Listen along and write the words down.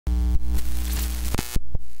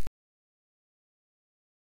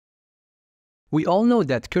We all know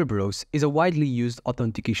that Kerberos is a widely used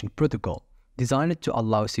authentication protocol designed to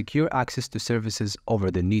allow secure access to services over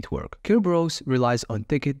the network. Kerberos relies on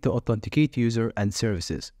ticket to authenticate users and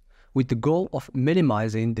services, with the goal of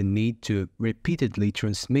minimizing the need to repeatedly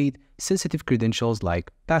transmit sensitive credentials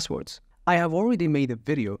like passwords. I have already made a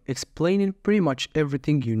video explaining pretty much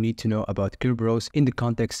everything you need to know about Kerberos in the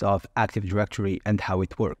context of Active Directory and how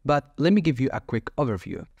it works. But let me give you a quick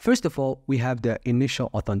overview. First of all, we have the initial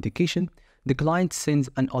authentication. The client sends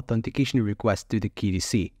an authentication request to the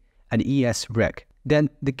KDC, an ESREG. Then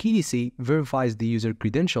the KDC verifies the user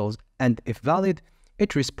credentials, and if valid,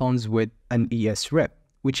 it responds with an ESREP,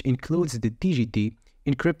 which includes the TGT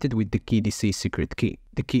encrypted with the KDC secret key,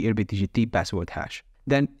 the key RBTGT password hash.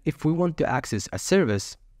 Then, if we want to access a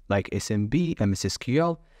service like SMB,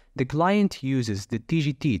 MSSQL, the client uses the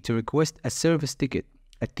TGT to request a service ticket,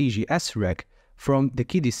 a TGSREG, from the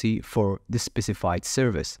KDC for the specified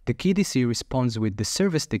service. The KDC responds with the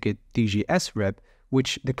service ticket TGSREP,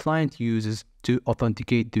 which the client uses to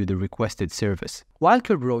authenticate to the requested service. While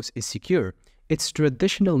Kerberos is secure, its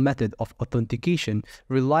traditional method of authentication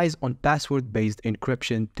relies on password-based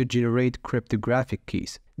encryption to generate cryptographic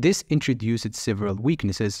keys. This introduces several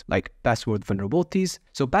weaknesses like password vulnerabilities,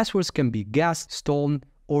 so passwords can be guessed, stolen,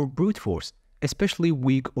 or brute force, especially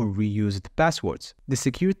weak or reused passwords. The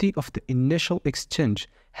security of the initial exchange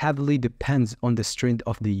heavily depends on the strength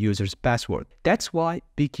of the user's password. That's why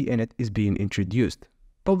PKInit is being introduced,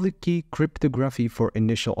 public key cryptography for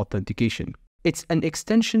initial authentication. It's an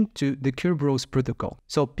extension to the Kerberos protocol.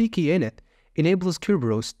 So PKInit enables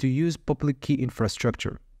Kerberos to use public key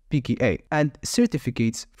infrastructure, PKA, and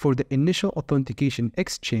certificates for the initial authentication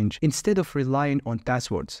exchange instead of relying on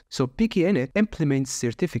passwords. So PKInit implements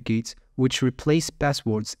certificates which replace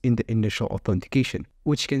passwords in the initial authentication,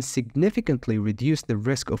 which can significantly reduce the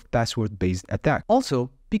risk of password-based attack.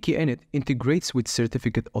 Also, PKInit integrates with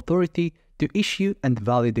certificate authority to issue and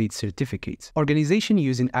validate certificates. Organizations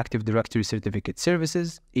using Active Directory Certificate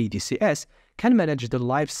Services, ADCS, can manage the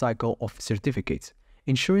life cycle of certificates,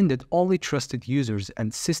 ensuring that only trusted users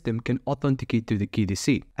and system can authenticate to the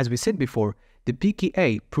KDC. As we said before, the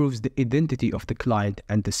PKA proves the identity of the client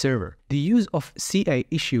and the server. The use of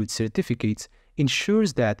CA-issued certificates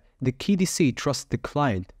ensures that the KDC trusts the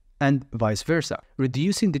client and vice versa,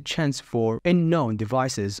 reducing the chance for unknown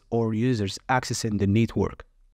devices or users accessing the network.